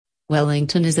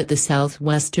Wellington is at the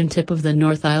southwestern tip of the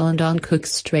North Island on Cook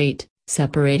Strait,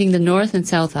 separating the North and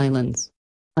South Islands.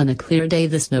 On a clear day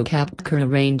the snow-capped Kura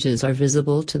Ranges are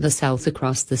visible to the south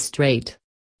across the strait.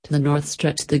 To the north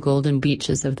stretch the golden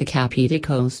beaches of the Kapiti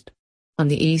Coast. On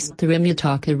the east the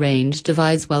Rimutaka Range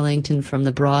divides Wellington from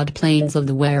the broad plains of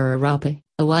the Wairarapa,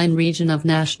 a wine region of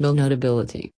national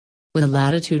notability. With a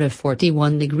latitude of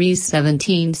 41 degrees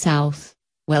 17 south,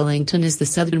 Wellington is the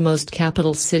southernmost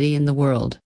capital city in the world.